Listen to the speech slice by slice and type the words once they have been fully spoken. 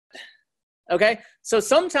Okay, so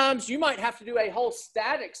sometimes you might have to do a whole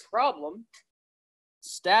statics problem.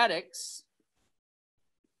 Statics.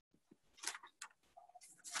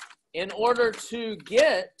 In order to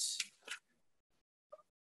get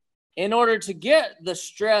the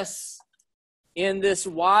stress in this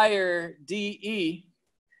wire DE,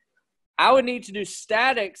 I would need to do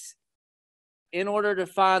statics in order to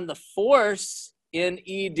find the force in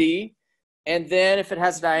ED. And then if it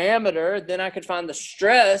has diameter, then I could find the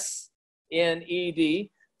stress in ED.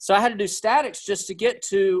 So I had to do statics just to get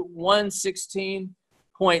to 116.6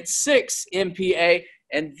 MPa.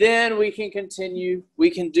 And then we can continue. We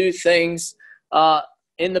can do things.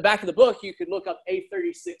 In the back of the book, you could look up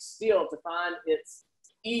A36 steel to find its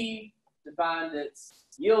E, to find its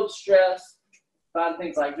yield stress, find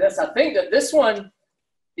things like this. I think that this one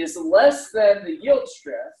is less than the yield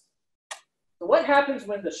stress. So what happens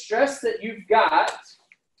when the stress that you've got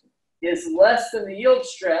is less than the yield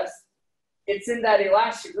stress? It's in that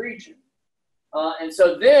elastic region. And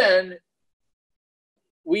so then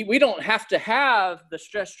we don't have to have the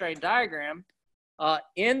stress strain diagram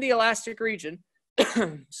in the elastic region.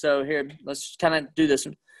 So here, let's kind of do this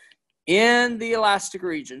one. In the elastic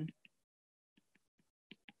region,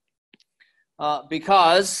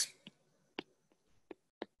 because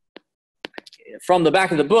from the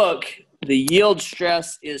back of the book, the yield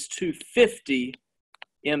stress is 250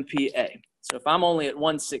 MPa. So if I'm only at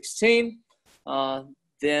 116,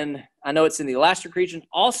 then I know it's in the elastic region.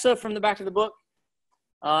 Also from the back of the book,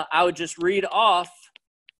 I would just read off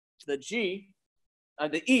the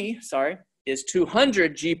E, is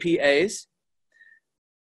 200 GPAs.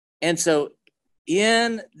 And so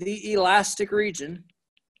in the elastic region,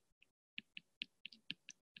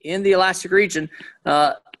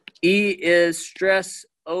 E is stress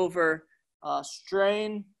over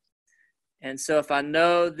strain. And so if I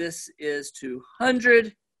know this is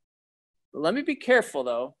 200, let me be careful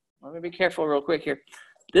though. Let me be careful real quick here.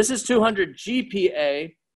 This is 200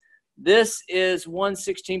 GPa. This is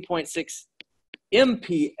 116.6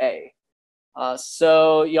 MPa.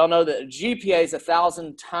 So y'all know that GPA is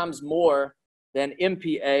 1,000 times more than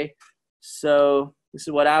MPa. So this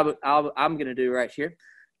is what I'm going to do right here.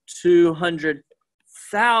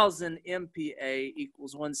 200,000 MPa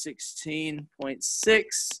equals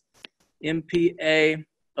 116.6 MPa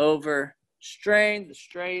over strain. The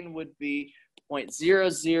strain would be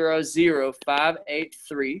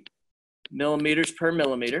 0.000583 millimeters per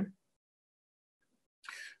millimeter.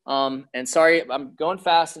 And sorry, I'm going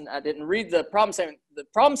fast and I didn't read the problem statement. The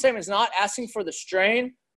problem statement is not asking for the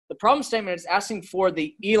strain. The problem statement is asking for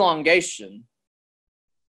the elongation.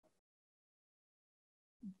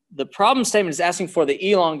 The problem statement is asking for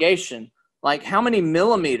the elongation. Like how many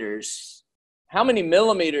millimeters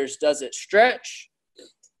does it stretch?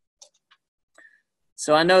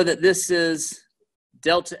 So I know that this is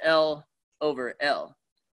delta L over L.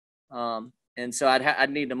 And so I'd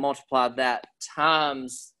need to multiply that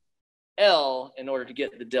times L in order to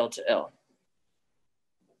get the delta L.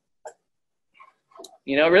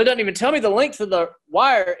 You know, it really doesn't even tell me the length of the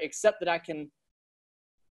wire except that I can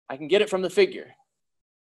get it from the figure.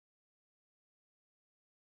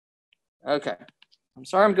 Okay. I'm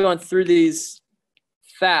sorry I'm going through these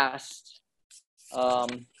fast.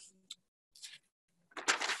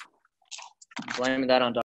 Blaming that on